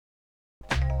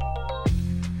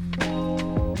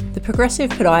the Progressive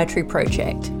Podiatry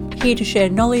Project, here to share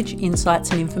knowledge,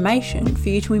 insights and information for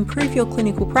you to improve your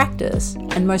clinical practice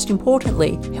and, most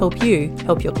importantly, help you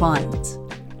help your clients.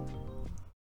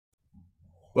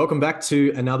 Welcome back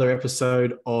to another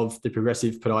episode of the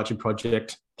Progressive Podiatry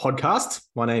Project podcast.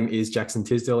 My name is Jackson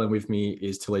Tisdale and with me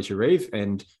is Talisha Reeve,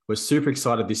 and we're super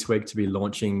excited this week to be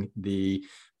launching the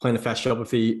Plantar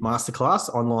Fasciopathy Masterclass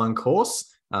online course.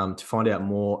 To find out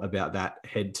more about that,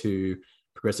 head to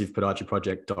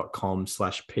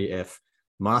progressivepodiatryproject.com/PF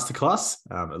Masterclass.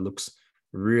 It looks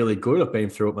really good. I've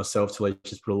been through it myself.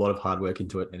 Talisha's put a lot of hard work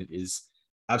into it and it is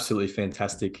absolutely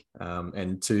fantastic.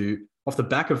 Off the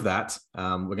back of that,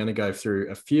 we're going to go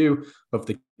through a few of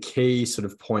the key sort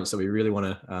of points that we really want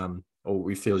to, or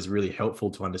we feel is really helpful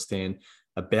to understand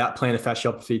about plantar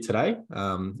fasciopathy today,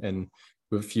 and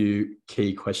with a few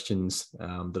key questions that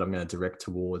I'm going to direct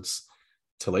towards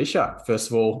Talisha.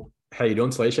 First of all, how you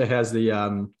doing, Talisha? How's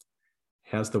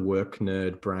the work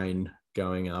nerd brain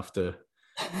going after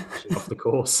off the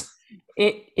course?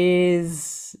 It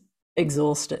is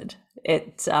exhausted.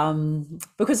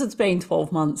 Because it's been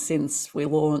 12 months since we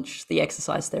launched the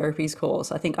exercise therapies course,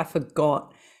 I think I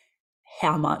forgot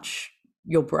how much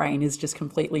your brain is just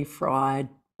completely fried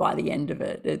by the end of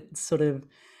it. It's sort of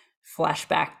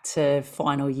flashback to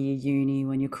final year uni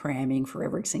when you're cramming for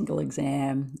every single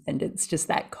exam, and it's just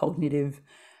that cognitive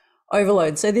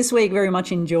overload. So this week, very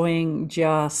much enjoying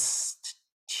just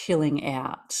chilling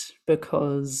out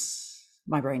because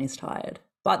my brain is tired.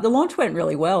 But the launch went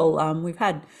really well. We've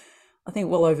had, I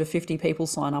think, well over 50 people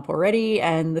sign up already,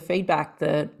 and the feedback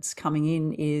that's coming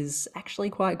in is actually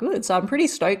quite good. So I'm pretty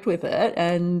stoked with it,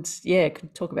 and yeah,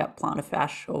 could talk about plantar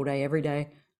fascia all day, every day.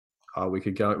 We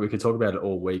could talk about it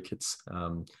all week. It's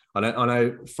I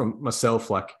know from myself,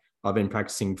 like I've been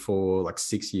practicing for like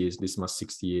 6 years. This is my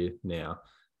 6th year now,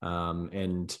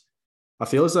 and I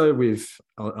feel as though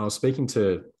I was speaking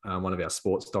to one of our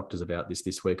sports doctors about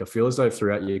this week. I feel as though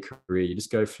throughout your career, you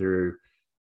just go through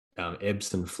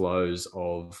ebbs and flows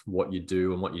of what you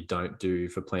do and what you don't do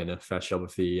for plantar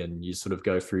fasciopathy, and you sort of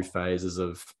go through phases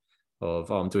of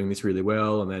I'm doing this really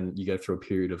well, and then you go through a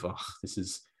period of this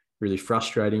is really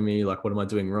frustrating me. Like, what am I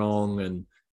doing wrong? And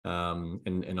I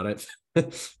don't.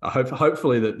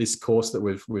 Hopefully that this course that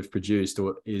we've produced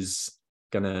is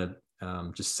going to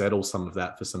just settle some of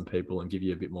that for some people and give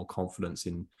you a bit more confidence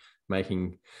in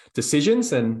making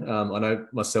decisions. And I know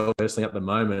myself personally at the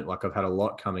moment, like I've had a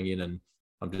lot coming in, and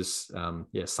I'm just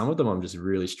some of them I'm just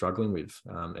really struggling with,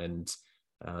 and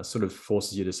sort of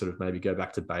forces you to sort of maybe go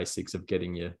back to basics of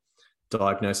getting your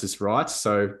diagnosis right.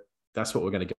 So that's what we're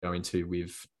going to go into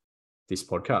with this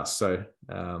podcast. So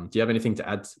do you have anything to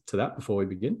add to that before we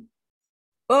begin?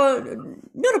 Well,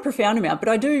 not a profound amount, but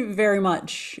I do very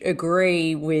much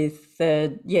agree with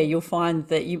you'll find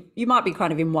that you might be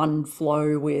kind of in one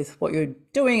flow with what you're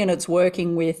doing and it's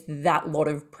working with that lot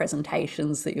of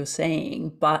presentations that you're seeing.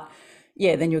 But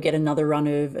yeah, then you'll get another run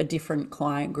of a different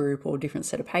client group or different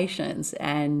set of patients,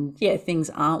 and yeah, things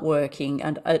aren't working.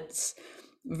 And it's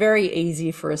very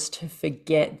easy for us to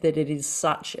forget that it is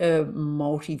such a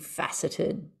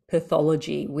multifaceted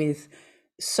pathology with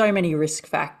so many risk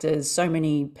factors, so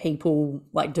many people,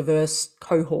 like diverse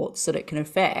cohorts that it can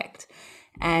affect.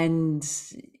 And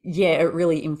yeah, it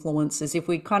really influences. If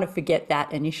we kind of forget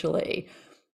that initially,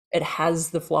 it has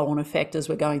the flow-on effect as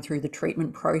we're going through the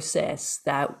treatment process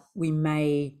that we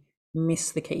may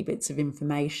miss the key bits of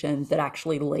information that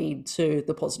actually lead to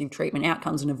the positive treatment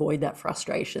outcomes and avoid that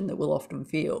frustration that we'll often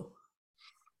feel.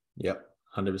 Yep,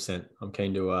 100%. I'm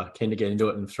keen to get into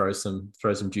it and throw some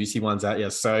juicy ones at you.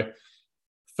 So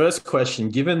first question,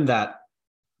 given that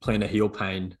plantar heel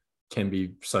pain can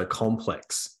be so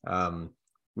complex,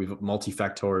 with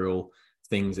multifactorial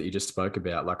things that you just spoke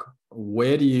about, like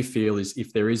where do you feel is,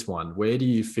 if there is one, where do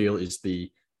you feel is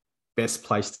the best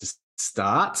place to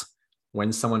start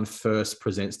when someone first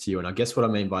presents to you? And I guess what I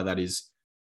mean by that is,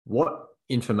 what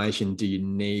information do you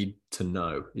need to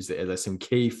know? Are there some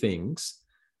key things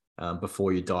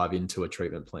before you dive into a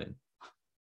treatment plan?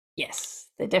 Yes,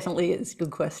 there definitely is.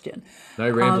 Good question. No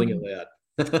rambling allowed.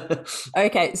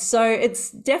 Okay, so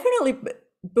it's definitely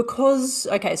because,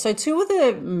 so two of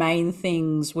the main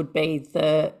things would be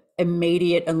the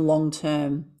immediate and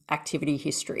long-term activity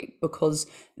history, because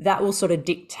that will sort of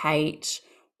dictate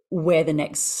where the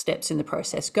next steps in the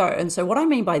process go. And so what I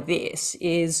mean by this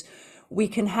is we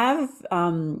can have,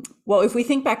 if we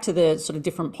think back to the sort of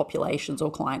different populations or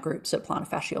client groups that plantar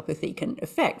fasciopathy can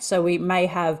affect. So we may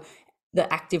have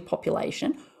the active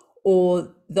population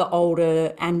or the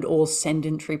older and or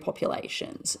sedentary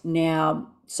populations. Now,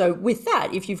 so with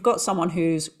that, if you've got someone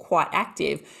who's quite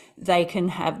active, they can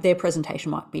have, their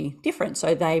presentation might be different.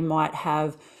 So they might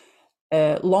have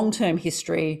a long-term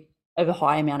history of a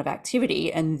high amount of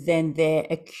activity, and then their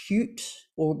acute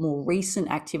or more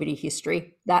recent activity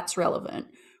history, that's relevant.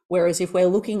 Whereas if we're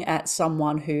looking at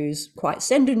someone who's quite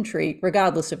sedentary,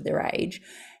 regardless of their age,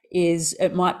 is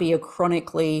it might be a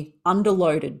chronically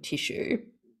underloaded tissue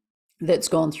that's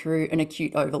gone through an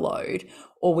acute overload,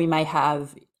 or we may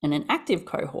have in an active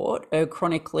cohort a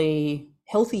chronically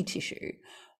healthy tissue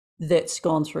that's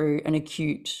gone through an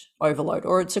acute overload,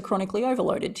 or it's a chronically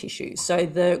overloaded tissue. So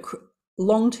the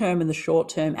long-term and the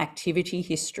short-term activity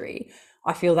history,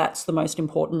 I feel that's the most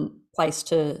important place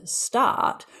to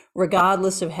start,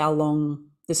 regardless of how long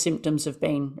the symptoms have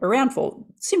been around for.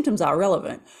 Symptoms are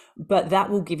relevant, but that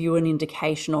will give you an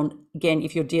indication on, again,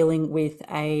 if you're dealing with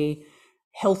a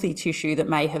healthy tissue that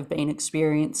may have been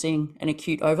experiencing an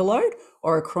acute overload,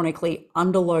 or a chronically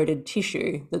underloaded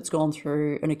tissue that's gone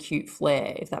through an acute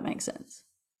flare, if that makes sense.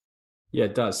 Yeah,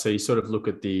 it does. So you sort of look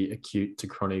at the acute to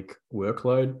chronic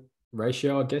workload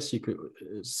ratio, I guess you could.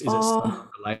 Is it somewhat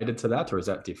related to that, or is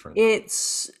that different?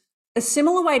 It's a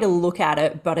similar way to look at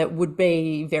it, but it would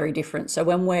be very different. So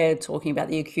when we're talking about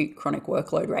the acute chronic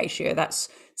workload ratio, that's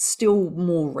still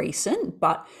more recent,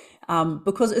 but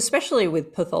because especially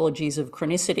with pathologies of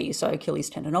chronicity, so Achilles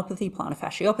tendinopathy, plantar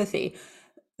fasciopathy,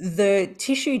 the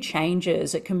tissue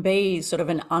changes. It can be sort of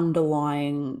an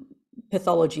underlying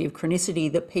pathology of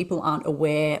chronicity that people aren't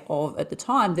aware of at the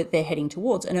time that they're heading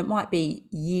towards. And it might be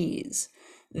years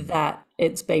that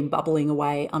it's been bubbling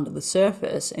away under the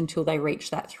surface until they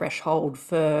reach that threshold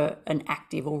for an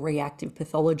active or reactive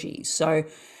pathology. So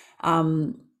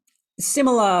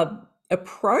similar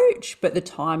approach, but the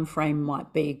time frame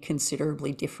might be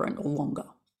considerably different or longer.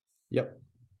 Yep.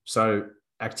 So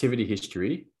activity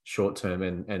history, short term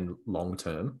and long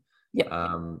term. Yep.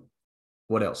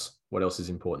 What else? What else is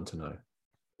important to know?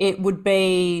 It would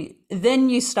be, then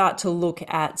you start to look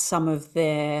at some of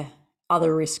their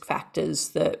other risk factors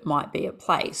that might be at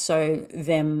play. So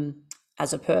them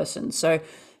as a person. So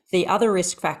the other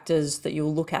risk factors that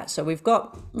you'll look at. So we've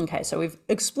got, okay, so we've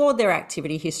explored their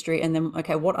activity history, and then,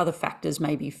 okay, what other factors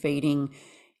may be feeding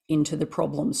into the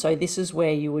problem? So this is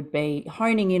where you would be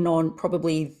honing in on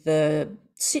probably the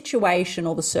situation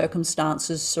or the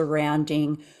circumstances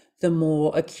surrounding the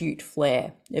more acute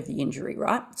flare of the injury,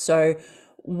 right? So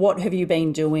what have you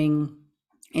been doing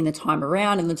in the time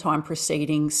around and the time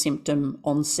preceding symptom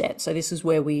onset? So this is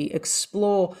where we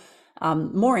explore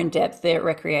more in depth their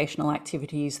recreational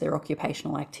activities, their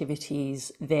occupational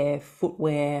activities, their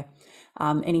footwear,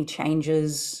 any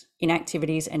changes in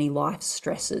activities, any life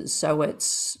stresses. So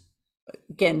it's,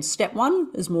 again, step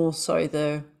one is more so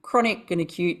the chronic and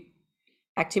acute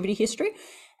activity history.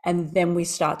 And then we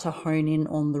start to hone in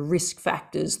on the risk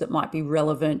factors that might be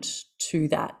relevant to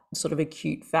that sort of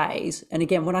acute phase. And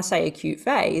again, when I say acute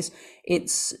phase,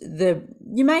 it's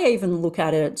you may even look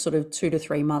at it sort of 2 to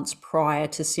 3 months prior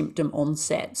to symptom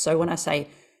onset. So when I say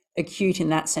acute in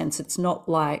that sense, it's not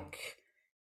like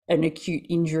an acute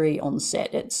injury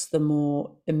onset, it's the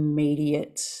more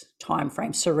immediate time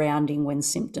frame surrounding when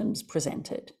symptoms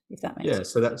presented, if that makes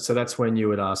sense. So that's when you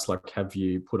would ask, like, have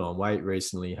you put on weight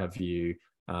recently? Have you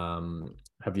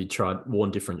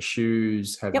worn different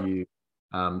shoes? Yep.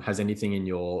 Has anything in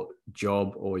your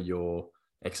job or your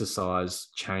exercise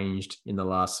changed in the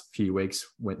last few weeks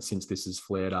since this has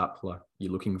flared up? Like,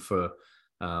 you're looking for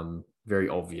very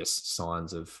obvious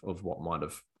signs of what might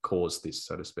have caused this,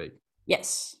 so to speak.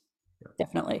 Yes,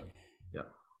 definitely. Yeah.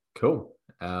 Cool.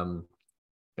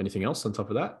 Anything else on top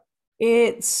of that?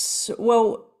 It's,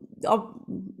 well,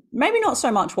 maybe not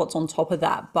so much what's on top of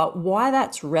that, but why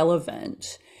that's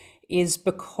relevant is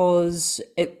because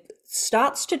it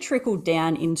starts to trickle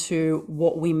down into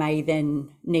what we may then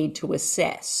need to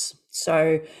assess.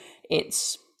 So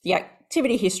it's the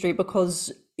activity history,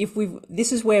 because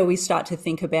this is where we start to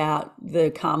think about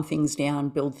the calm things down,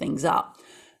 build things up.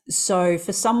 So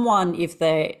for someone, if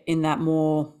they're in that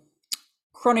more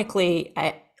chronically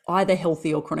either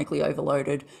healthy or chronically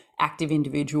overloaded active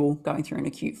individual going through an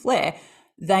acute flare,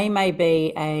 they may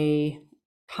be a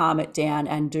calm it down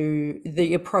and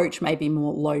the approach may be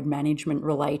more load management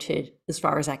related as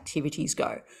far as activities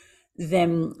go.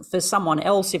 Then for someone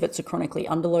else, if it's a chronically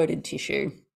underloaded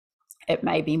tissue, it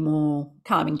may be more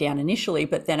calming down initially,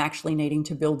 but then actually needing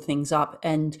to build things up.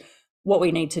 And what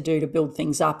we need to do to build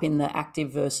things up in the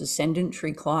active versus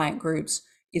sedentary client groups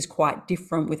is quite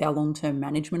different with our long-term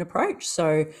management approach.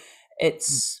 So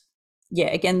it's,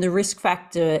 again, the risk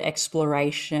factor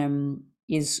exploration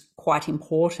is quite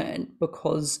important,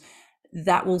 because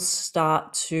that will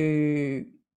start to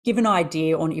give an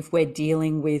idea on if we're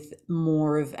dealing with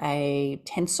more of a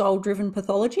tensile driven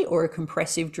pathology or a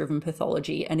compressive driven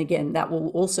pathology. And again, that will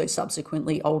also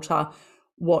subsequently alter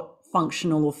what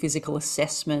functional or physical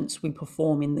assessments we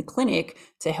perform in the clinic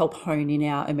to help hone in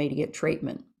our immediate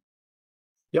treatment.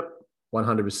 Yep,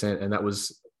 100%. And that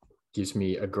gives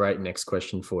me a great next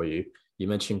question for you. You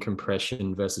mentioned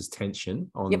compression versus tension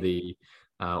on Yep. the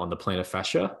plantar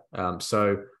fascia.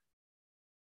 So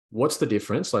what's the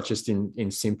difference? Like, just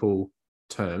in simple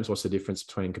terms, what's the difference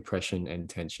between compression and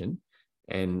tension?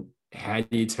 And how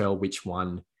do you tell which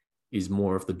one is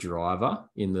more of the driver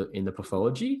in the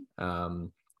pathology?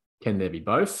 Can there be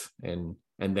both? And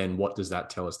then what does that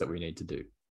tell us that we need to do?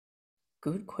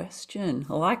 Good question.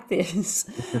 I like this.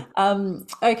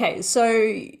 Okay,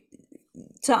 so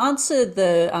to answer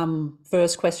the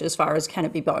first question, as far as can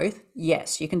it be both?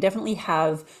 Yes, you can definitely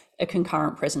have a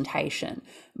concurrent presentation.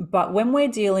 But when we're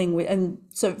dealing with, and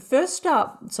so first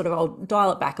up, sort of, I'll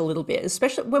dial it back a little bit,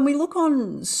 especially when we look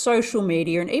on social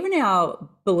media and even our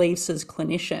beliefs as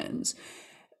clinicians,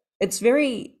 it's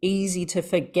very easy to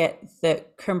forget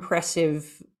that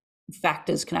compressive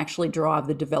factors can actually drive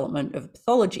the development of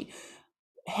pathology.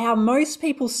 How most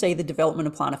people see the development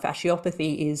of plantar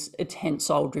fasciopathy is a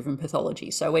tensile driven pathology.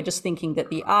 So we're just thinking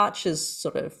that the arch is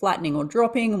sort of flattening or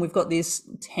dropping, and we've got this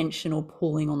tension or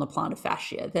pulling on the plantar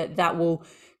fascia that will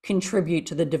contribute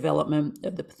to the development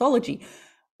of the pathology,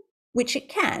 which it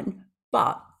can.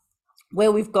 But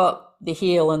where we've got the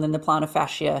heel and then the plantar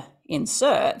fascia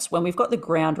inserts, when we've got the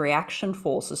ground reaction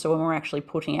forces, so when we're actually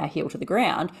putting our heel to the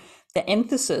ground, the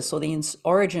emphasis or the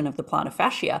origin of the plantar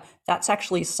fascia, that's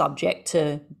actually subject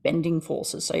to bending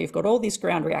forces. So you've got all this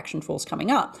ground reaction force coming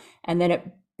up, and then it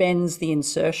bends the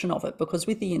insertion of it, because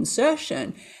with the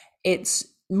insertion, it's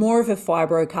more of a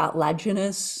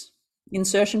fibrocartilaginous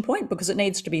insertion point because it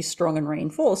needs to be strong and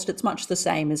reinforced. It's much the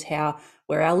same as how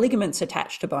where our ligaments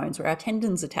attach to bones, where our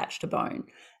tendons attach to bone.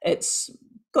 It's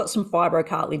got some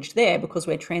fibrocartilage there because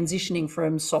we're transitioning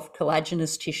from soft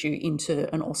collagenous tissue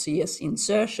into an osseous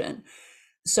insertion.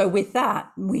 So with that,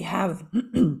 we have,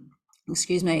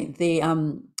 excuse me,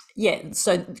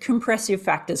 so compressive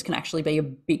factors can actually be a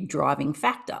big driving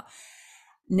factor.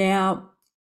 Now,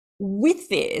 with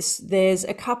this, there's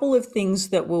a couple of things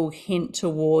that will hint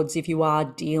towards if you are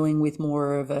dealing with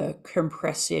more of a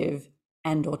compressive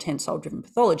and or tensile driven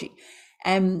pathology.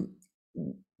 And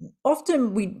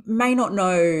often we may not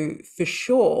know for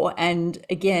sure, and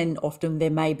again, often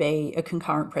there may be a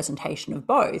concurrent presentation of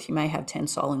both. You may have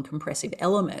tensile and compressive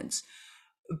elements,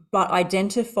 but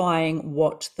identifying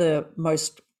what the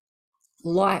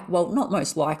not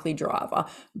most likely driver,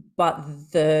 but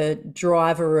the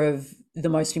driver of the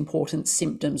most important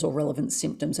symptoms or relevant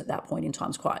symptoms at that point in time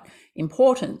is quite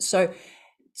important. So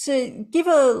to give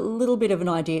a little bit of an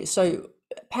idea, so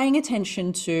paying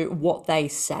attention to what they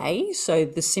say, so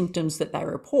the symptoms that they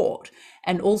report,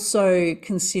 and also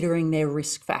considering their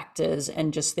risk factors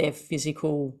and just their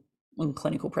physical and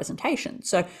clinical presentation.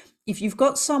 So if you've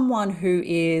got someone who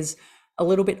is a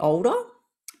little bit older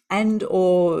and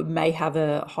or may have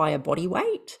a higher body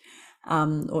weight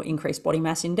or increased body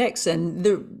mass index, and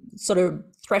the sort of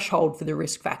threshold for the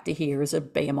risk factor here is a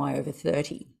BMI over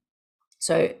 30.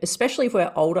 So especially if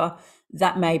we're older,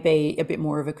 that may be a bit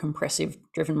more of a compressive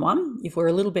driven one. If we're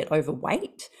a little bit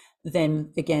overweight,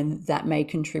 then again, that may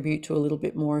contribute to a little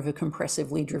bit more of a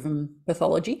compressively driven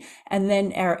pathology. And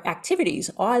then our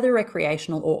activities, either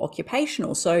recreational or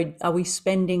occupational. So are we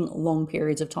spending long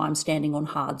periods of time standing on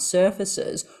hard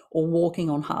surfaces or walking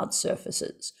on hard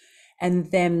surfaces?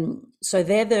 And then, so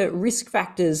they're the risk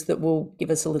factors that will give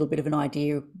us a little bit of an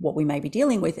idea of what we may be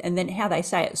dealing with, and then how they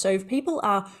say it. So if people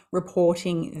are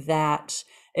reporting that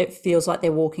it feels like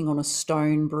they're walking on a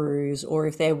stone bruise, or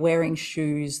if they're wearing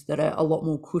shoes that are a lot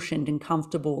more cushioned and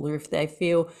comfortable, or if they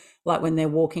feel like when they're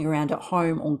walking around at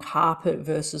home on carpet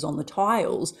versus on the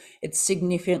tiles, it's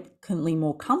significantly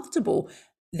more comfortable,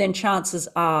 then chances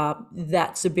are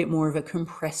that's a bit more of a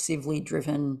compressively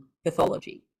driven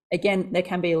pathology. Again, there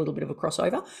can be a little bit of a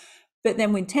crossover. But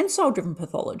then with tensile driven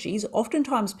pathologies,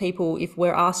 oftentimes people, if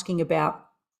we're asking about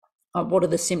what are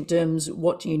the symptoms,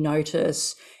 what do you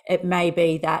notice, it may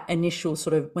be that initial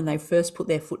sort of when they first put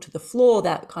their foot to the floor,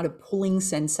 that kind of pulling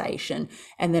sensation,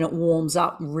 and then it warms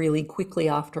up really quickly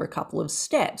after a couple of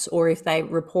steps. Or if they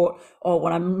report, oh,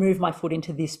 when I move my foot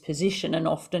into this position, and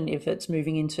often if it's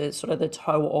moving into sort of the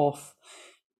toe off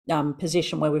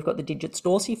position where we've got the digits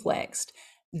dorsiflexed,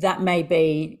 that may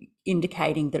be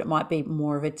indicating that it might be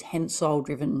more of a tensile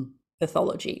driven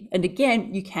pathology. And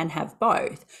again, you can have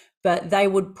both, but they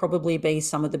would probably be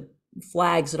some of the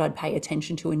flags that I'd pay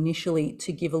attention to initially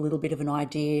to give a little bit of an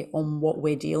idea on what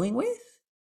we're dealing with.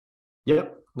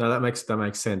 Yep. No, that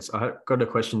makes sense. I got a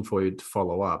question for you to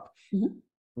follow up. Mhm.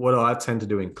 What I tend to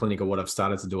do in clinic, or what I've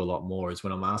started to do a lot more, is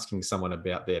when I'm asking someone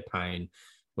about their pain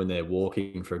when they're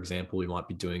walking, for example, we might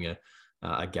be doing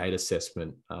a gait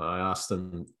assessment. I ask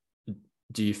them,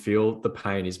 do you feel the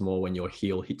pain is more when your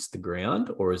heel hits the ground,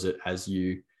 or is it as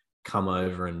you come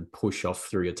over and push off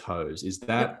through your toes?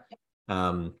 Yep.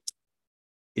 Um,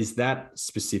 is that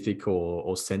specific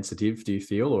or sensitive, do you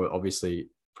feel? Or obviously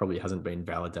probably hasn't been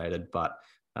validated, but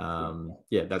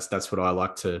yeah, that's what I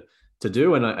like to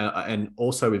do. And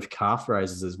also with calf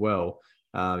raises as well.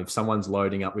 If someone's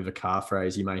loading up with a calf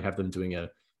raise, you may have them doing a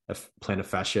plantar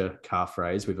fascia calf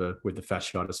raise with the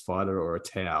fasciitis filer or a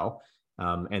towel,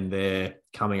 and they're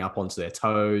coming up onto their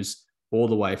toes all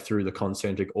the way through the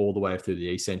concentric, all the way through the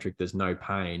eccentric. There's no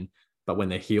pain, but when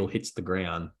their heel hits the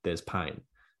ground, there's pain.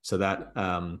 So that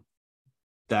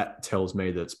tells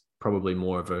me that it's probably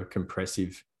more of a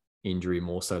compressive injury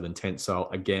more so than tensile.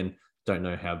 Again, don't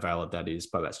know how valid that is,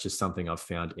 but that's just something I've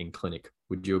found in clinic.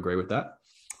 Would you agree with that?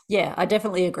 Yeah, I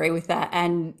definitely agree with that.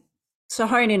 And to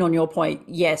hone in on your point,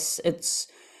 yes, it's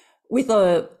with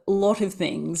a lot of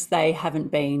things, they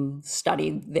haven't been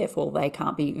studied, therefore they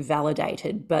can't be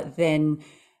validated. But then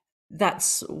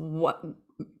that's what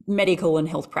medical and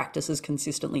health practice is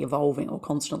consistently evolving or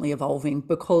constantly evolving,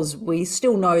 because we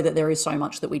still know that there is so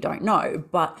much that we don't know.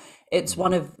 But it's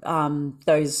one of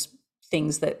those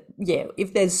things that, yeah,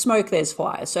 if there's smoke, there's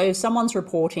fire. So if someone's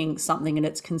reporting something and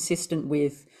it's consistent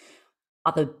with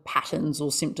other patterns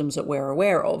or symptoms that we're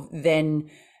aware of, then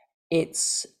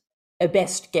it's a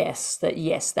best guess that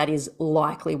yes, that is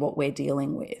likely what we're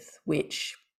dealing with,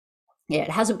 which, yeah, it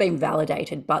hasn't been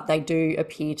validated, but they do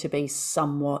appear to be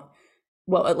somewhat,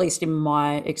 well, at least in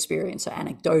my experience, or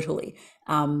anecdotally,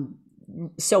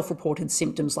 self-reported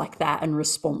symptoms like that and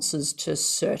responses to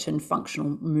certain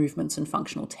functional movements and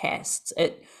functional tests,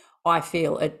 I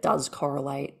feel it does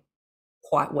correlate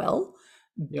quite well.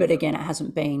 Yep. But again, it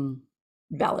hasn't been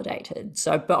validated.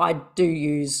 So, but I do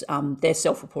use their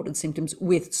self-reported symptoms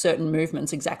with certain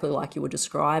movements, exactly like you were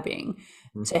describing,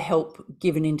 to help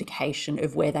give an indication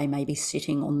of where they may be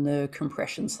sitting on the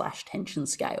compression/tension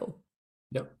scale.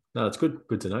 Yep. No, that's good.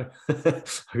 Good to know. I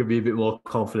could be a bit more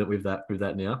confident with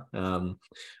that now.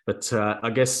 But I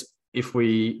guess if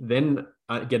we then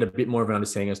get a bit more of an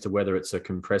understanding as to whether it's a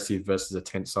compressive versus a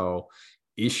tensile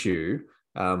issue,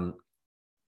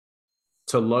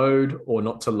 to load or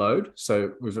not to load.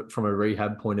 So from a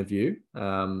rehab point of view,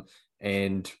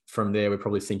 and from there, we're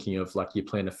probably thinking of like your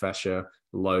plantar fascia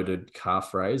loaded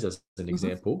calf raise as an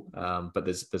example. But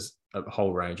there's a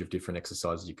whole range of different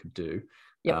exercises you could do.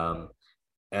 Yep.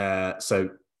 So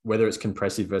whether it's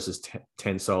compressive versus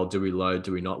tensile, do we load,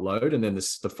 do we not load? And then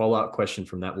the follow-up question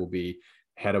from that will be,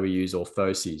 how do we use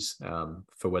orthoses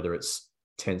for whether it's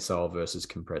tensile versus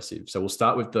compressive? So we'll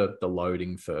start with the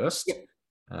loading first. Yep.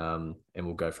 And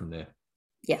we'll go from there.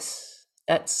 Yes,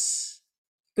 that's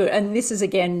good. And this is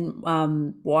again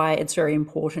why it's very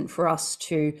important for us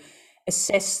to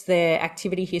assess their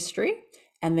activity history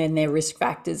and then their risk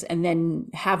factors, and then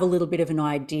have a little bit of an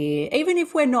idea, even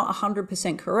if we're not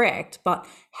 100% correct, but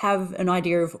have an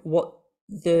idea of what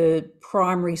the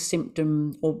primary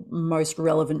symptom or most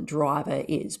relevant driver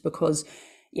is. Because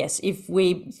yes, if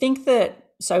we think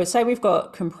that, so say we've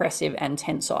got compressive and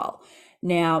tensile.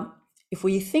 Now, if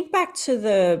we think back to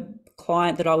the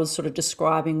client that I was sort of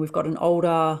describing, we've got an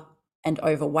older and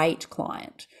overweight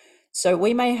client. So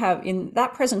we may have, in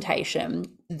that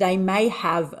presentation, they may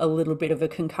have a little bit of a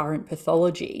concurrent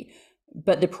pathology,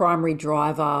 but the primary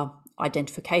driver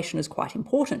identification is quite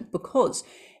important, because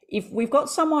if we've got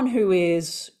someone who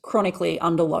is chronically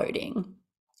underloading,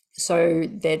 so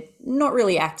they're not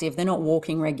really active, they're not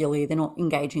walking regularly, they're not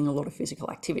engaging in a lot of physical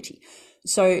activity.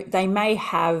 So they may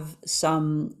have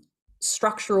some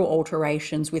structural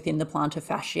alterations within the plantar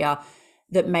fascia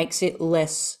that makes it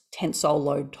less tensile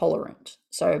load tolerant.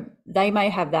 So they may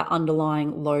have that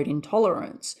underlying load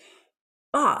intolerance,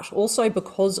 but also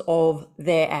because of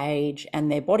their age and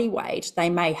their body weight, they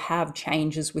may have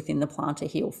changes within the plantar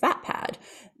heel fat pad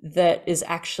that is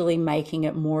actually making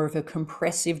it more of a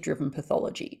compressive driven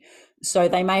pathology. So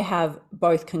they may have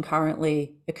both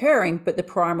concurrently occurring, but the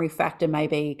primary factor may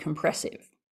be compressive.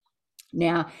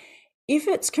 Now, if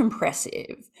it's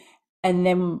compressive, and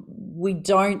then we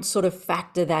don't sort of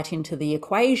factor that into the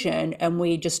equation and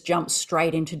we just jump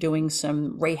straight into doing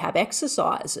some rehab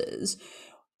exercises,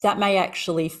 that may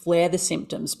actually flare the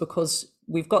symptoms, because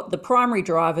we've got the primary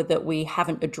driver that we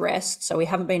haven't addressed. So we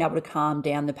haven't been able to calm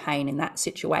down the pain in that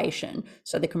situation.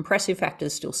 So the compressive factor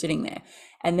is still sitting there.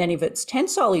 And then if it's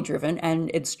tensilely driven and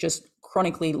it's just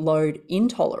chronically load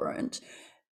intolerant,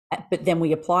 but then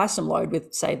we apply some load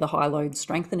with, say, the high load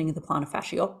strengthening of the plantar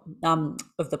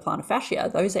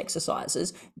fascia, those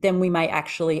exercises, then we may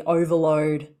actually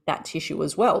overload that tissue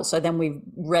as well. So then we've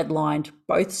redlined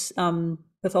both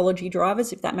pathology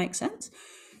drivers, if that makes sense.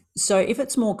 So if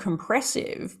it's more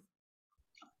compressive,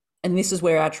 and this is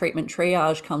where our treatment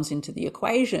triage comes into the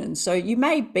equation. So you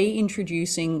may be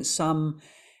introducing some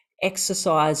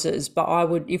exercises, but I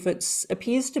would, if it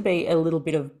appears to be a little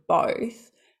bit of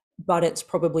both, but it's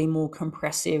probably more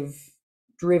compressive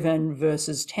driven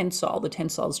versus tensile. The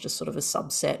tensile is just sort of a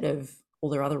subset of all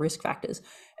their other risk factors.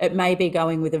 It may be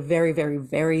going with a very, very,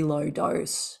 very low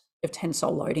dose of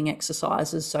tensile loading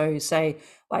exercises. So say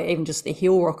like even just the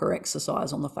heel rocker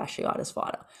exercise on the fasciitis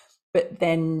fighter, but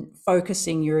then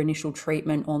focusing your initial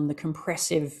treatment on the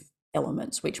compressive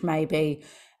elements, which may be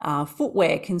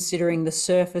footwear, considering the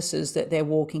surfaces that they're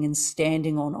walking and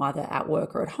standing on either at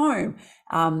work or at home.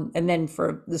 And then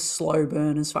for the slow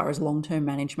burn, as far as long-term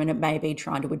management, it may be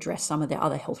trying to address some of the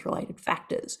other health-related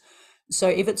factors. So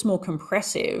if it's more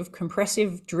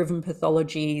compressive-driven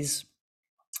pathologies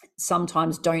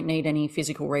sometimes don't need any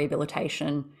physical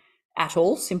rehabilitation at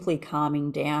all, simply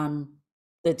calming down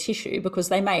the tissue, because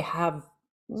they may have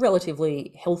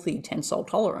relatively healthy tensile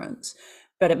tolerance,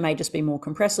 but it may just be more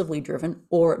compressively driven,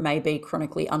 or it may be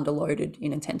chronically underloaded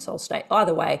in a tensile state.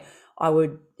 Either way, I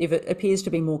would, if it appears to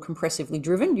be more compressively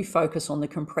driven, you focus on the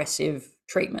compressive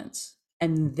treatments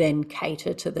and then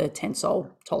cater to the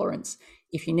tensile tolerance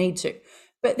if you need to.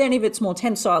 But then if it's more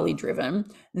tensilely driven,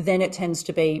 then it tends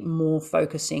to be more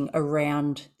focusing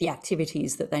around the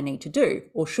activities that they need to do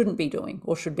or shouldn't be doing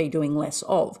or should be doing less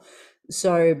of.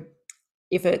 So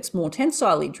if it's more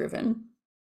tensilely driven,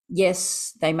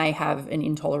 yes, they may have an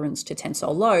intolerance to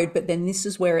tensile load, but then this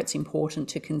is where it's important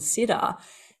to consider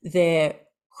their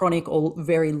chronic or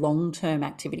very long-term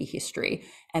activity history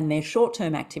and their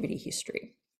short-term activity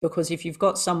history. Because if you've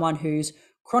got someone who's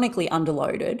chronically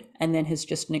underloaded and then has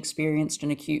just experienced an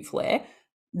acute flare,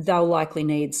 they'll likely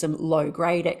need some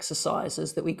low-grade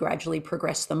exercises that we gradually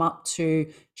progress them up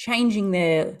to changing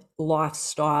their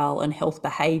lifestyle and health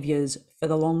behaviors for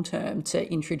the long term to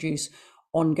introduce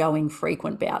ongoing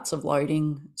frequent bouts of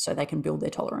loading so they can build their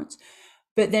tolerance.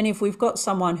 But then if we've got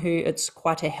someone who it's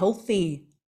quite a healthy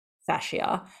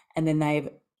fascia and then they've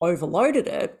overloaded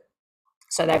it,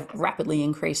 so they've rapidly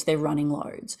increased their running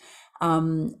loads,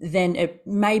 then it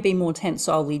may be more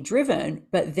tensilely driven,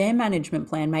 but their management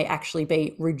plan may actually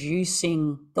be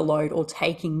reducing the load or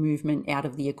taking movement out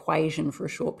of the equation for a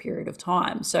short period of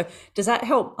time. So does that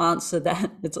help answer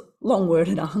that? It's a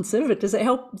long-worded answer, but does it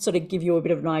help sort of give you a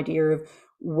bit of an idea of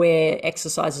where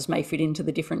exercises may fit into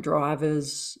the different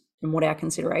drivers and what our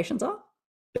considerations are?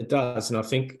 It does. And I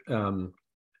think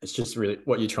it's just really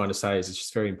what you're trying to say is it's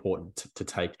just very important to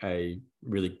take a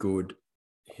really good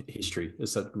history.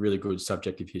 It's a really good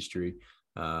subjective history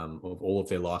of all of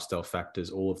their lifestyle factors,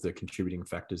 all of the contributing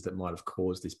factors that might have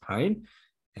caused this pain,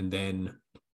 and then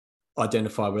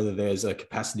identify whether there's a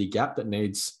capacity gap that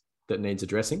needs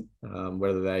addressing,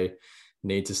 whether they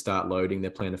need to start loading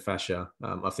their plantar fascia.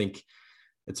 I think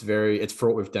it's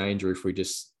fraught with danger if we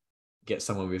just get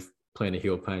someone with plantar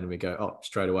heel pain and we go, oh,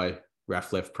 straight away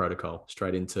RAF left protocol,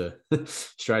 straight into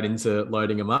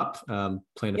loading them up.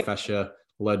 Plantar fascia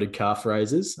loaded calf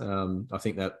raises. I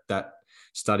think that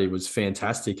study was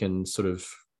fantastic and sort of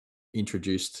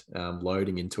introduced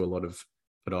loading into a lot of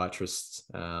podiatrists'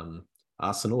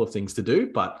 arsenal of things to do.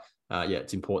 But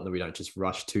it's important that we don't just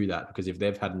rush to that, because if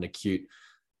they've had an acute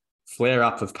flare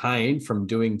up of pain from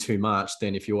doing too much,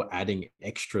 then if you're adding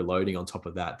extra loading on top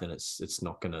of that, then it's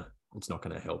not gonna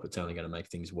help. It's only going to make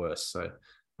things worse. So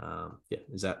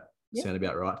does that sound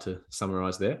about right to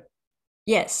summarize there?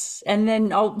 Yes, and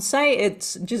then I'll say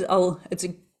it's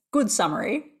a good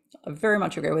summary. I very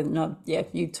much agree with it. No, yeah,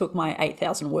 you took my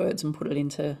 8,000 words and put it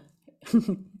into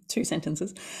 2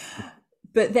 sentences.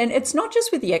 But then it's not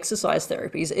just with the exercise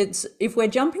therapies. It's if we're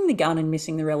jumping the gun and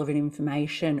missing the relevant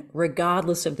information,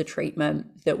 regardless of the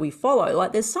treatment that we follow.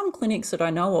 Like there's some clinics that I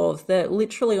know of that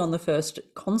literally on the first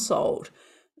consult,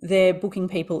 they're booking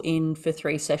people in for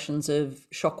 3 sessions of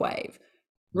shockwave,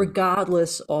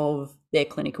 regardless of their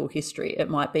clinical history. It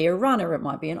might be a runner, it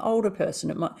might be an older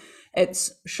person,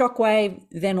 it's shockwave,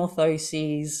 then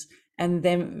orthoses, and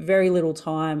then very little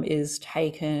time is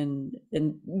taken.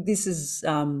 And this is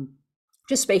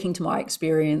just speaking to my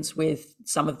experience with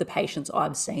some of the patients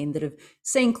I've seen that have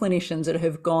seen clinicians that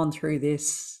have gone through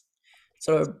this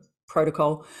sort of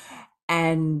protocol.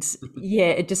 And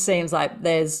it just seems like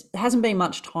hasn't been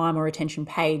much time or attention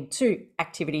paid to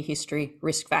activity history,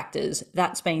 risk factors.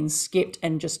 That's been skipped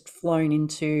and just flown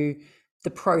into the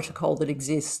protocol that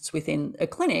exists within a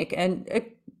clinic. And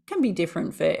can be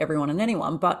different for everyone and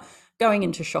anyone, but going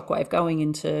into Shockwave, going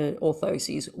into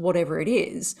orthoses, whatever it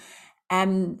is.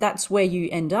 And that's where you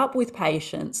end up with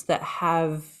patients that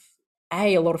have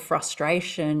a lot of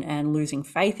frustration and losing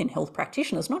faith in health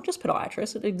practitioners, not just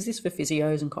podiatrists. It exists for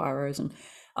physios and chiros and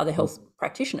other health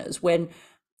practitioners, when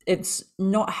it's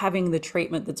not having the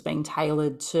treatment that's being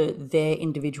tailored to their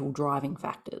individual driving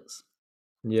factors.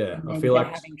 Yeah, And I then feel they're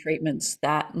like having treatments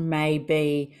that may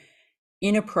be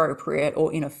inappropriate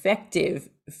or ineffective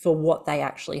for what they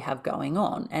actually have going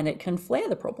on, and it can flare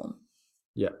the problem.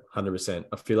 yeah, 100%.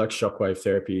 I feel like shockwave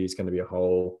therapy is going to be a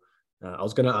whole. I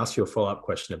was going to ask you a follow-up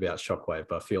question about shockwave,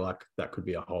 but I feel like that could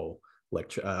be a whole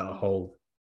lecture, a whole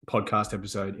podcast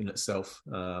episode in itself.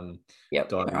 Yep.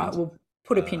 All Diving right, into. we'll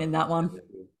put a pin in that one.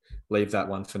 Leave that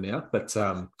one for now. But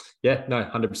yeah, no,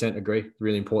 100% agree.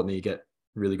 Really important that you get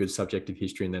really good subjective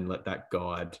history and then let that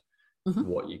guide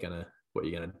what you're gonna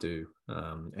do,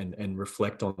 and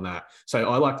reflect on that. So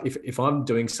I like, if I'm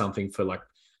doing something for like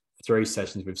 3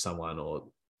 sessions with someone, or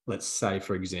let's say,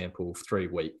 for example, 3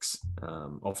 weeks.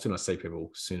 Often I see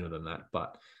people sooner than that,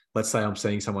 but let's say I'm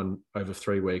seeing someone over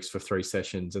 3 weeks for 3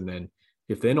 sessions, and then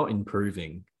if they're not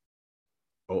improving,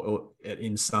 or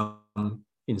in some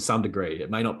degree,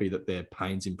 it may not be that their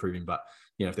pain's improving, but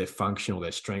if their function or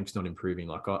their strength's not improving,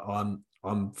 like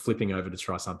I'm flipping over to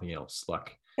try something else.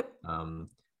 Like,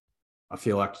 I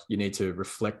feel like you need to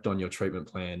reflect on your treatment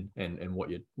plan and what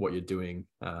you're doing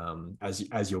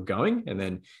as you're going. And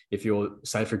then if you're,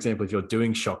 say, for example, if you're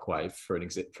doing shockwave for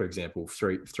example,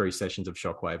 three sessions of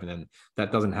shockwave, and then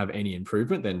that doesn't have any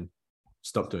improvement, then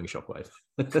stop doing shockwave.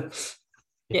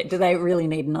 Yeah. Do they really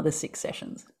need another 6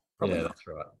 sessions? Probably Yeah, not. that's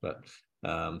right.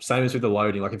 But same as with the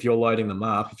loading. Like if you're loading them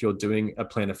up, if you're doing a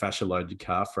plantar fascia loaded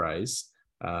calf raise,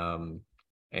 and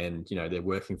they're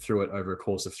working through it over a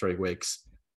course of 3 weeks,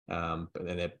 but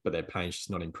their pain's just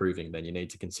not improving, then you need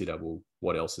to consider, well,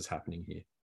 what else is happening here?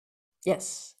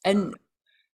 Yes. And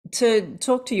to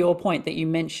talk to your point that you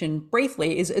mentioned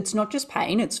briefly, is it's not just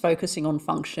pain, it's focusing on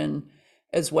function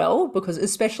as well, because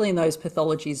especially in those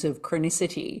pathologies of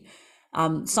chronicity,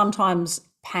 sometimes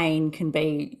pain can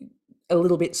be a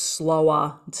little bit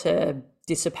slower to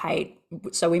dissipate.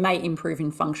 So we may improve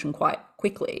in function quite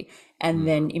quickly, and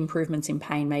then improvements in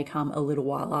pain may come a little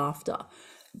while after.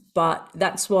 But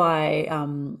that's why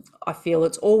I feel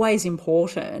it's always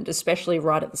important, especially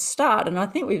right at the start, and I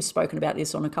think we've spoken about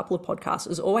this on a couple of podcasts,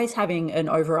 is always having an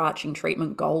overarching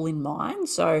treatment goal in mind.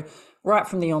 So right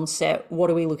from the onset, what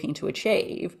are we looking to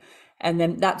achieve? And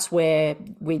then that's where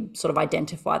we sort of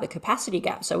identify the capacity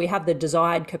gap. So we have the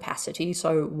desired capacity,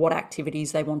 so what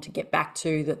activities they want to get back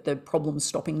to that the problem's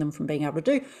stopping them from being able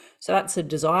to do. So that's a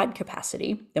desired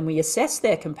capacity. Then we assess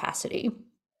their capacity.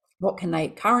 What can they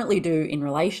currently do in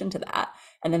relation to that?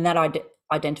 And then that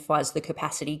identifies the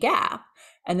capacity gap.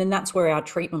 And then that's where our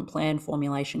treatment plan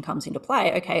formulation comes into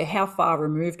play. Okay, how far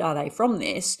removed are they from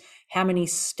this? How many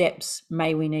steps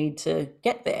may we need to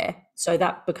get there? So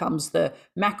that becomes the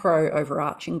macro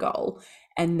overarching goal.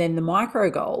 And then the micro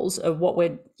goals are what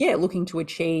we're looking to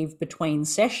achieve between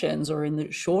sessions or in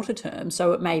the shorter term.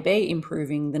 So it may be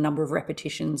improving the number of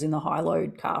repetitions in the high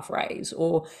load calf raise,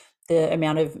 or the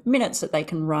amount of minutes that they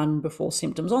can run before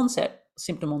symptom onset.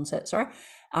 So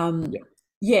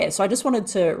I just wanted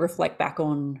to reflect back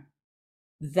on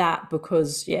that,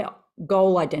 because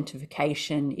goal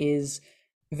identification is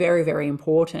very, very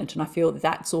important. And I feel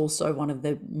that's also one of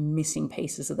the missing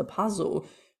pieces of the puzzle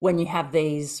when you have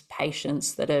these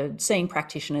patients that are seeing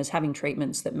practitioners, having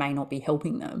treatments that may not be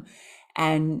helping them.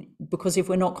 And because if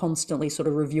we're not constantly sort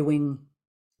of reviewing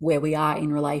where we are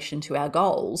in relation to our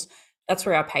goals, that's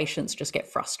where our patients just get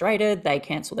frustrated. They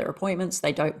cancel their appointments.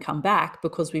 They don't come back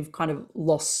because we've kind of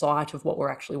lost sight of what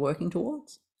we're actually working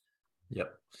towards.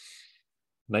 Yep.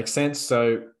 Makes sense.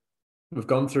 So we've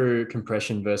gone through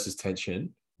compression versus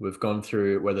tension. We've gone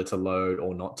through whether to load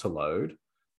or not to load.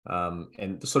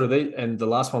 And the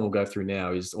last one we'll go through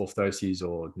now is orthoses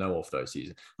or no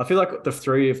orthoses. I feel like the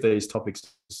 3 of these topics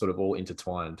are sort of all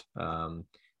intertwined.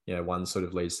 One sort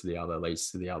of leads to the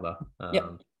other,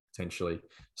 potentially.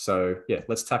 So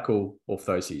let's tackle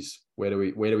orthoses. Where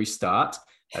do we start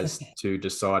as to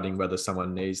deciding whether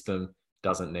someone needs them,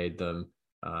 doesn't need them?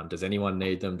 Does anyone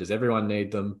need them? Does everyone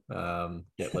need them?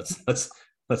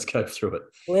 Let's go through it.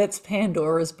 Let's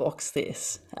Pandora's box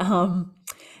this.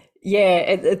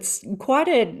 It's quite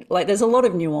there's a lot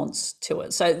of nuance to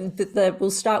it. So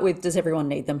we'll start with, does everyone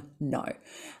need them? No.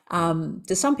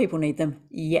 Do some people need them?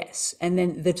 Yes. And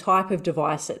then the type of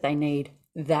device that they need,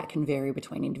 that can vary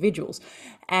between individuals.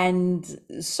 And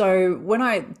so when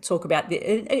I talk about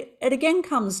it again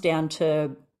comes down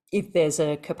to if there's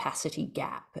a capacity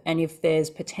gap and if there's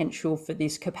potential for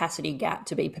this capacity gap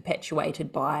to be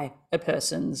perpetuated by a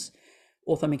person's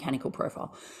orthomechanical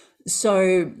profile.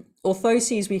 So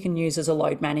orthoses we can use as a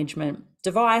load management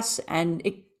device, and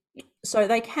so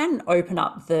they can open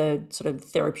up the sort of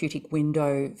therapeutic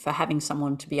window for having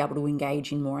someone to be able to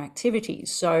engage in more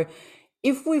activities. So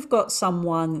if we've got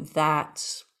someone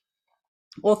that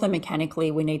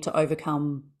orthomechanically we need to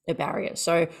overcome a barrier.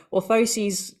 So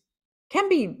orthoses can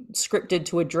be scripted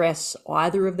to address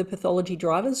either of the pathology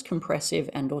drivers, compressive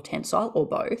and or tensile, or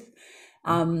both.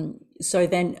 So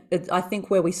then I think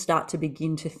where we start to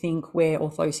begin to think where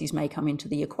orthoses may come into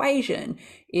the equation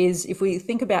is if we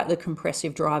think about the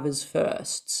compressive drivers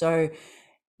first. So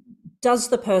does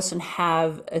the person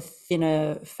have a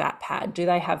thinner fat pad? Do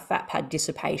they have fat pad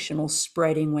dissipation or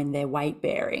spreading when they're weight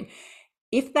bearing?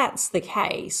 If that's the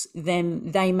case,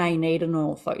 then they may need an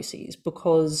orthoses,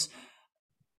 because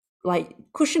like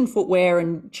cushion footwear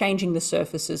and changing the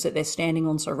surfaces that they're standing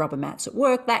on, so rubber mats at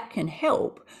work, that can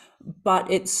help. But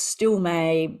it still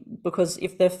may, because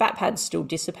if the fat pad's still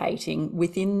dissipating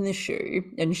within the shoe,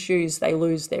 and shoes, they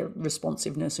lose their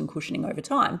responsiveness and cushioning over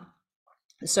time.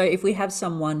 So if we have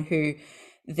someone who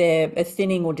a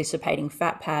thinning or dissipating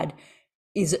fat pad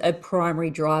is a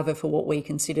primary driver for what we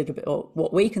consider to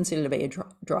be a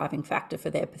driving factor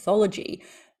for their pathology,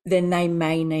 then they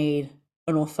may need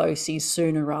an orthoses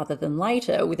sooner rather than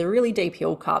later with a really deep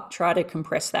heel cup, try to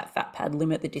compress that fat pad,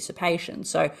 limit the dissipation.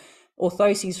 So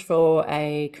orthoses for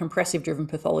a compressive driven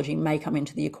pathology may come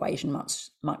into the equation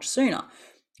much sooner.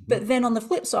 But then on the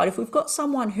flip side, if we've got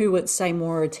someone who it's, say,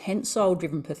 more a tensile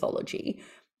driven pathology,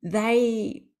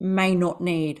 they may not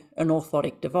need an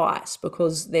orthotic device,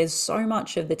 because there's so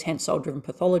much of the tensile driven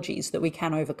pathologies that we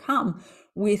can overcome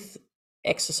with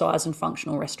exercise and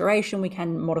functional restoration. We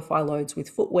can modify loads with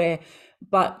footwear.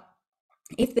 But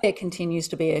if there continues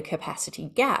to be a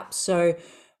capacity gap, so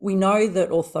we know that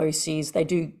orthoses, they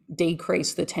do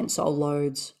decrease the tensile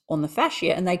loads on the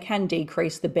fascia, and they can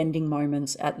decrease the bending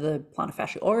moments at the plantar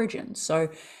fascial origin. So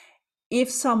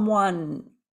if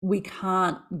we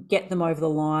can't get them over the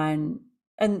line,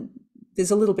 and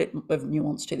there's a little bit of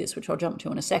nuance to this, which I'll jump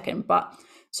to in a second, but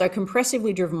so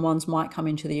compressively driven ones might come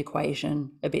into the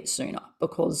equation a bit sooner,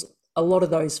 because a lot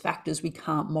of those factors we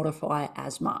can't modify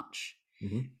as much.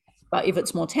 But if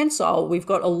it's more tensile, we've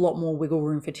got a lot more wiggle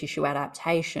room for tissue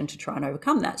adaptation to try and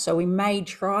overcome that. So we may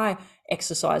try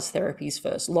exercise therapies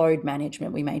first, load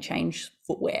management, we may change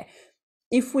footwear.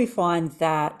 If we find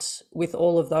that with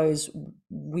all of those,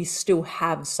 we still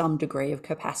have some degree of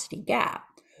capacity gap,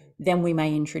 then we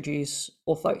may introduce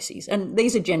orthoses. And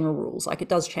these are general rules, like it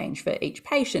does change for each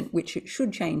patient, which it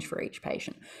should change for each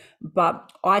patient.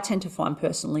 But I tend to find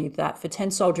personally that for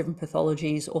tensile driven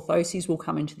pathologies, orthoses will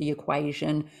come into the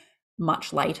equation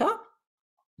much later,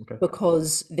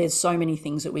 because there's so many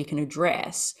things that we can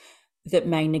address that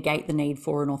may negate the need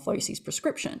for an orthoses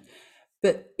prescription.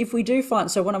 But if we do find,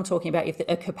 so what I'm talking about, if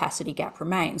a capacity gap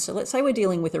remains, so let's say we're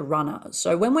dealing with a runner.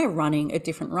 So when we're running at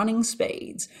different running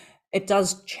speeds, it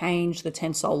does change the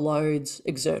tensile loads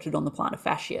exerted on the plantar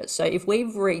fascia. So if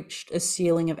we've reached a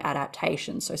ceiling of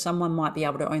adaptation, so someone might be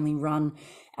able to only run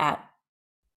at,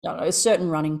 I don't know, a certain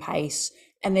running pace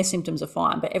and their symptoms are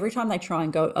fine, but every time they try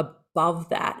and go above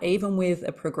that, even with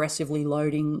a progressively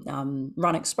loading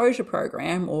run exposure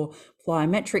program or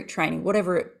plyometric training,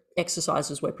 whatever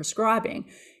exercises we're prescribing,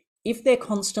 if they're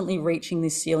constantly reaching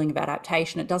this ceiling of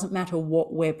adaptation, it doesn't matter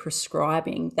what we're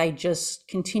prescribing, they just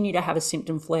continue to have a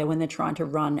symptom flare when they're trying to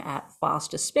run at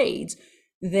faster speeds,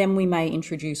 then we may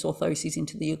introduce orthoses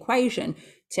into the equation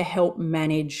to help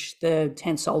manage the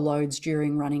tensile loads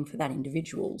during running for that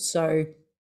individual. So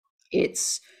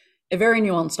it's a very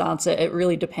nuanced answer. It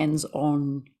really depends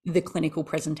on the clinical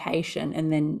presentation.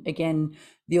 And then again,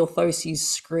 the orthoses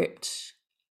script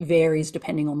varies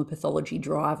depending on the pathology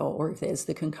driver or if there's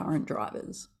the concurrent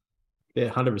drivers. Yeah,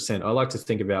 100%. I like to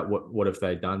think about what have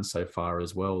they done so far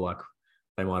as well. Like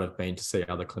they might have been to see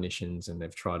other clinicians and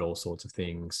they've tried all sorts of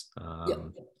things.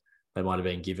 They might have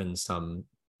been given some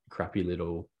crappy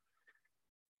little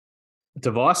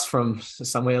device from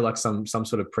somewhere, like some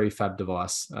sort of prefab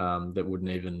device that wouldn't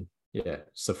even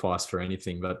suffice for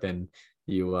anything. But then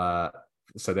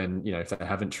so then, if they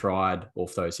haven't tried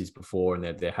orthoses before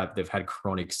and they've had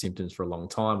chronic symptoms for a long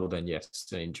time, well then yes,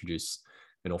 to introduce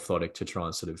an orthotic to try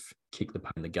and sort of kick the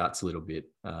pain in the guts a little bit.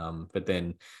 But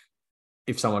then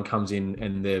if someone comes in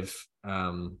and they've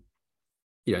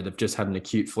just had an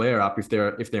acute flare up, if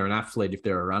they're an athlete, if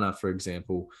they're a runner, for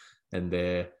example, and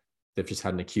they've just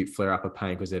had an acute flare up of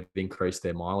pain because they've increased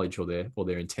their mileage or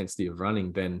their intensity of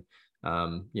running, then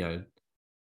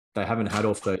they haven't had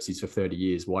orthoses for 30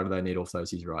 years. Why do they need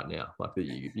orthoses right now? Like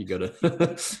you got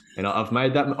to, and I've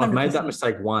made that 100%.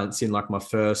 mistake once in like my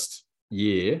first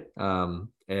year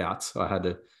out. I had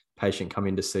a patient come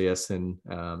in to see us, and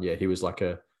he was like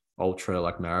a ultra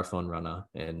like marathon runner,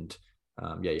 and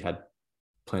he had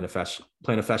plantar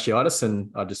fasciitis,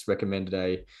 and I just recommended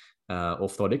a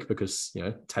orthotic because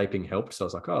taping helped. So I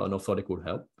was like, oh, an orthotic would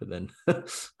help. But then I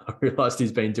realized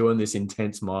he's been doing this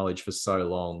intense mileage for so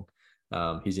long.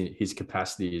 His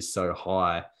capacity is so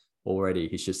high already.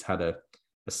 He's just had a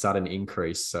sudden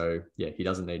increase. So yeah, he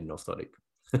doesn't need an orthotic.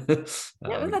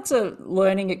 Yeah, that's a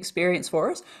learning experience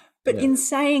for us. But in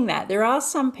saying that, there are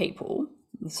some people,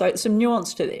 so some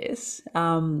nuance to this,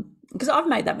 because I've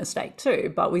made that mistake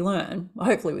too, but we learn.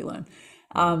 Hopefully we learn.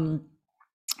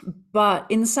 But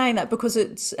in saying that, because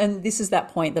and this is that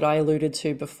point that I alluded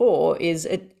to before, is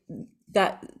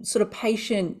that sort of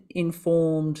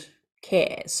patient-informed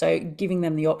care, so giving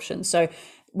them the option. So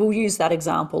we'll use that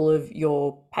example of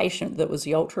your patient that was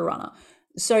the ultra runner.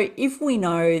 So if we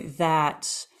know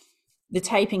that the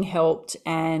taping helped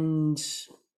and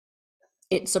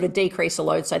it sort of decreased the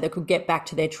load so they could get back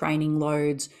to their training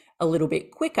loads a little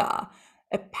bit quicker,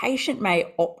 a patient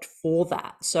may opt for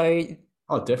that. So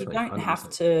definitely, you don't 100%. have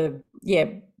to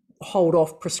hold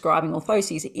off prescribing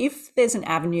orthoses. If there's an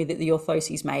avenue that the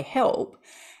orthoses may help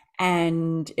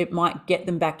and it might get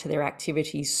them back to their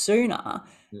activities sooner,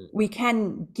 we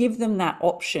can give them that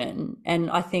option. And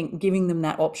I think giving them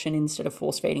that option instead of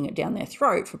force feeding it down their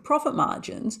throat for profit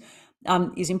margins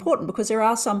is important, because there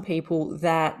are some people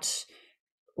that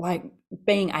like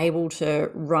being able to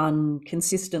run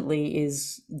consistently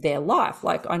is their life.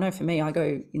 Like I know for me, I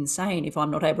go insane if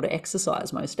I'm not able to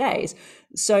exercise most days.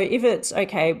 So if it's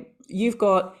okay, you've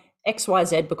got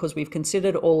XYZ because we've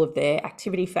considered all of their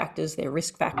activity factors, their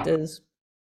risk factors.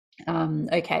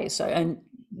 Okay, so, and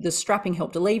the strapping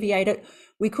helped alleviate it.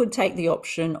 We could take the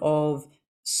option of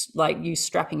like you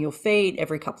strapping your feet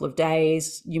every couple of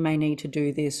days. You may need to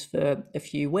do this for a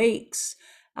few weeks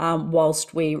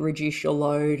whilst we reduce your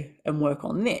load and work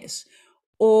on this.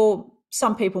 Or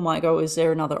some people might go, is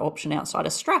there another option outside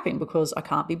of strapping because I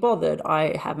can't be bothered?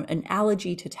 I have an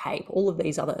allergy to tape, all of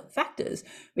these other factors.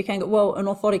 We can go, well, an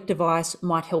orthotic device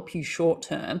might help you short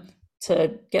term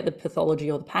to get the pathology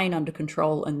or the pain under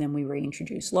control, and then we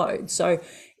reintroduce load. So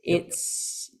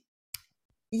it's,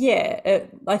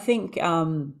 I think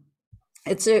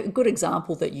it's a good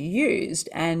example that you used,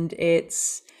 and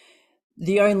it's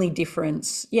the only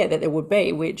difference, that there would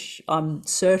be, which I'm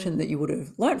certain that you would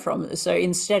have learned from. So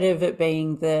instead of it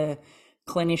being the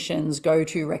clinician's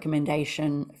go-to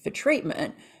recommendation for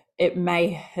treatment, it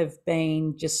may have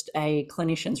been just a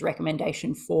clinician's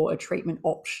recommendation for a treatment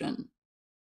option.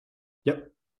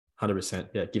 Yep, 100%.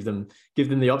 Yeah, give them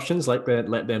the options, like that.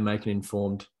 Let them make an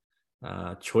informed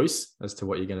choice as to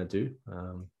what you're going to do.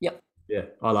 Yeah,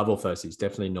 I love orthoses.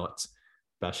 Definitely not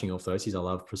bashing orthoses. I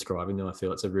love prescribing them. I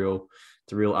feel it's a real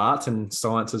art and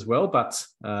science as well. But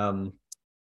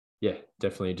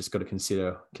definitely just got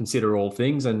to consider all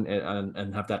things and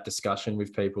have that discussion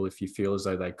with people. If you feel as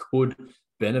though they could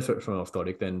benefit from an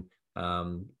orthotic, then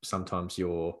sometimes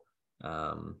you're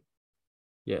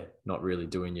not really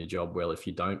doing your job well if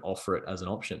you don't offer it as an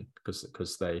option,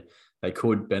 because they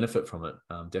could benefit from it.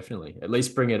 Definitely, at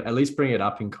least bring it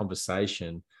up in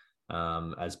conversation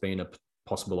as being a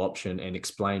possible option, and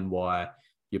explain why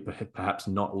you're perhaps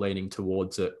not leaning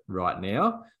towards it right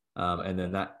now, and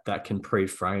then that can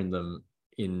pre-frame them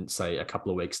in, say, a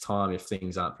couple of weeks' time. If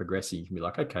things aren't progressing, you can be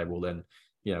like, okay, well then,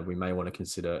 we may want to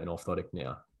consider an orthotic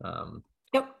now.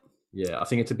 I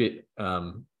think it's a bit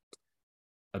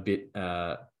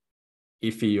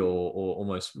iffy or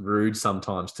almost rude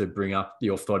sometimes to bring up the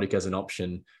orthotic as an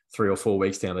option 3 or 4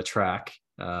 weeks down the track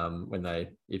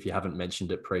if you haven't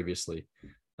mentioned it previously.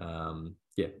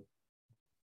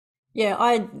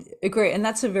 I agree, and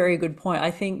that's a very good point.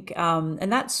 I think,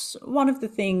 and that's one of the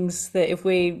things that if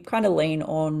we kind of lean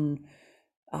on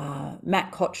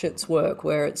Matt Kotchett's work,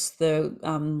 where it's I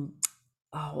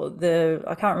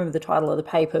can't remember the title of the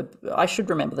paper. I should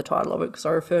remember the title of it because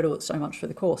I refer to it so much for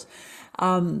the course.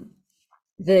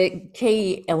 The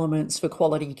key elements for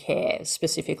quality care,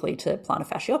 specifically to plantar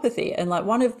fasciopathy, and like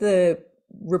one of the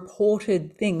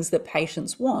reported things that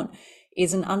patients want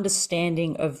is an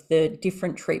understanding of the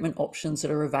different treatment options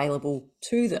that are available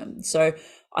to them. So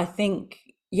I think,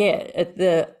 at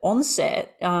the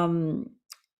onset,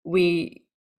 we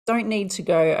don't need to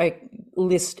go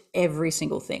list every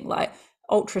single thing, like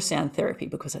ultrasound therapy,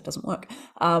 because that doesn't work,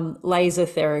 laser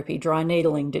therapy, dry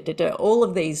needling, all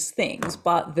of these things,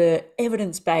 but the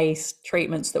evidence-based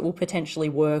treatments that will potentially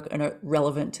work and are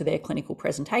relevant to their clinical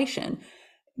presentation,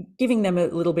 giving them a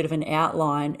little bit of an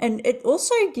outline. And it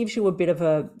also gives you a bit of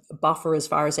a buffer as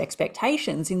far as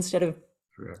expectations instead of,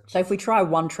 Correct. so if we try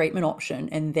one treatment option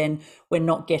and then we're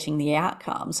not getting the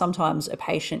outcome, sometimes a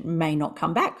patient may not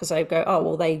come back because they go, oh,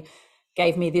 well, they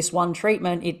gave me this one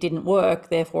treatment, it didn't work,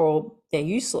 therefore they're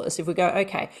useless. If we go,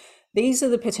 okay, these are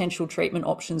the potential treatment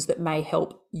options that may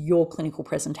help your clinical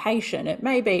presentation. It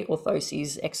may be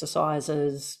orthoses,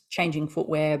 exercises, changing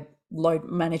footwear, load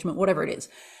management, whatever it is.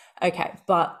 Okay,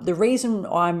 but the reason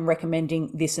I'm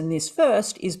recommending this and this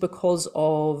first is because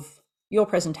of your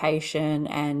presentation,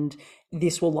 and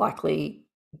this will likely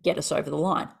get us over the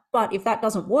line. But if that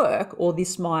doesn't work, or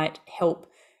this might help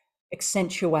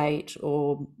accentuate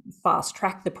or fast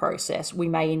track the process, we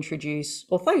may introduce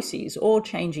orthoses or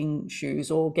changing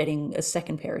shoes or getting a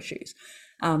second pair of shoes.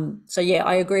 So yeah,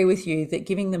 I agree with you that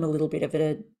giving them a little bit of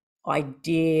an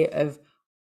idea of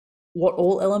what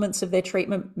all elements of their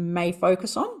treatment may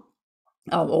focus on,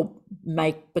 or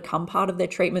may become part of their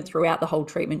treatment throughout the whole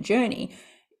treatment journey,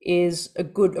 is a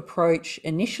good approach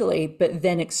initially, but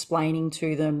then explaining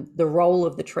to them the role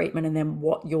of the treatment and then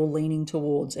what you're leaning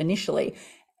towards initially.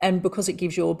 And because it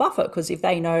gives you a buffer, because if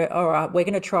they know, all right, we're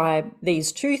going to try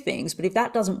these two things, but if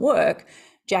that doesn't work,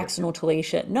 Jackson or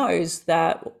Talisha knows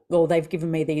that, well, they've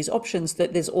given me these options,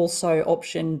 that there's also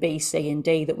option B, C, and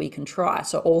D that we can try.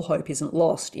 So all hope isn't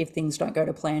lost if things don't go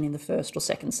to plan in the first or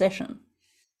second session.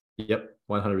 Yep,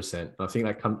 100%. I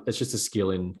think it's just a skill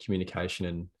in communication,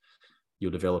 and you'll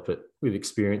develop it with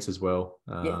experience as well.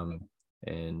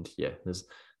 And yeah,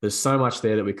 there's so much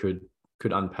there that we could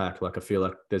unpack. Like, I feel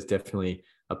like there's definitely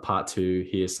a part 2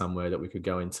 here somewhere that we could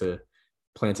go into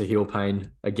plantar heel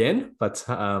pain again. But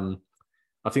I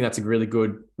think that's a really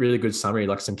good summary,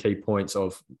 like some key points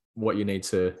of what you need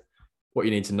to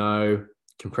know,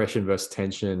 compression versus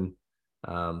tension,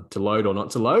 to load or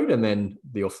not to load, and then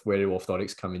where do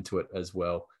orthotics come into it as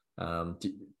well. How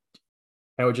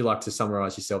would you like to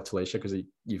summarize yourself, Talisha? Because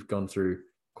you've gone through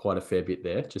quite a fair bit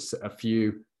there. Just a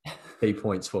few key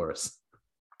points for us.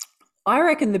 I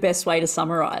reckon the best way to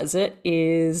summarize it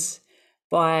is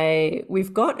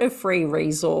we've got a free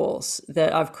resource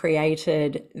that I've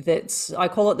created I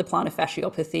call it the Plantar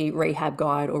Fasciopathy Rehab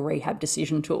Guide or Rehab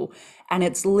Decision Tool. And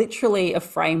it's literally a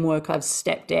framework I've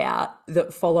stepped out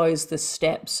that follows the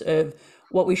steps of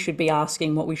what we should be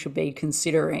asking, what we should be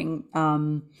considering,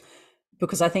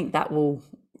 because I think that will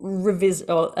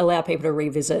allow people to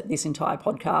revisit this entire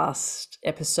podcast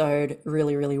episode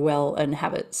really, really well and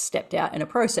have it stepped out in a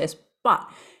process. But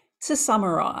to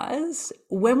summarize,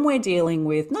 when we're dealing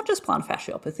with not just plantar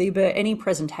fasciopathy, but any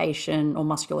presentation or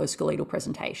musculoskeletal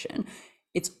presentation,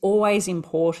 it's always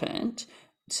important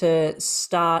to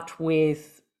start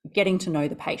with getting to know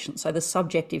the patient. So the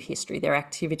subjective history, their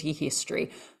activity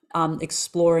history,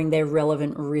 exploring their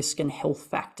relevant risk and health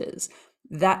factors.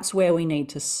 That's where we need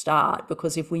to start,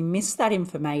 because if we miss that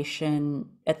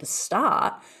information at the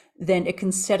start, then it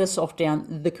can set us off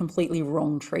down the completely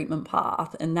wrong treatment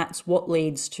path. And that's what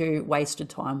leads to wasted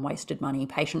time, wasted money,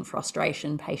 patient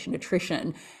frustration, patient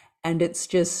attrition. And it's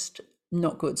just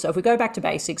not good. So if we go back to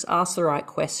basics, ask the right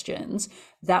questions,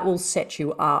 that will set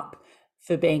you up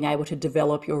for being able to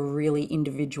develop your really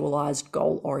individualized,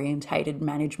 goal-orientated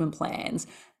management plans.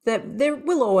 That there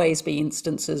will always be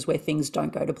instances where things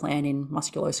don't go to plan in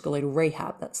musculoskeletal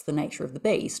rehab. That's the nature of the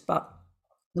beast. But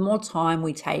the more time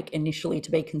we take initially to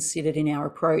be considered in our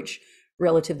approach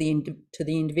relative to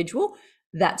the individual,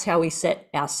 that's how we set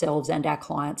ourselves and our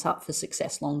clients up for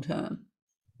success long term.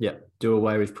 Yeah, do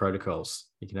away with protocols.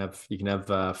 You can have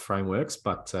frameworks,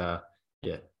 but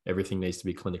everything needs to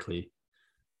be clinically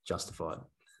justified.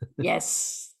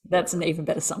 Yes, that's an even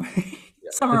better summary.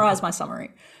 Summarize my summary.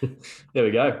 There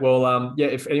we go. Well,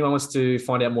 if anyone wants to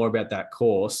find out more about that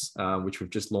course, which we've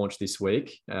just launched this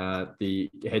week, head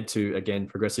to, again,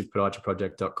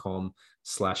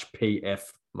 progressivepodiatryproject.com/PF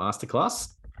masterclass.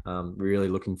 Really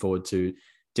looking forward to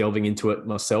delving into it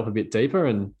myself a bit deeper.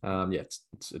 And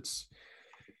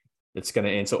it's going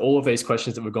to answer all of these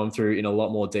questions that we've gone through in a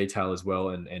lot more detail as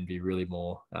well, and be really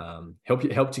more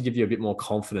help to give you a bit more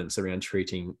confidence around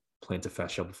treating plantar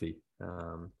fasciopathy.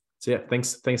 So yeah,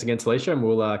 thanks again, Talisha, and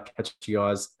we'll catch you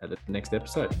guys at the next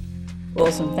episode.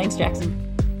 Awesome. Thanks, Jackson.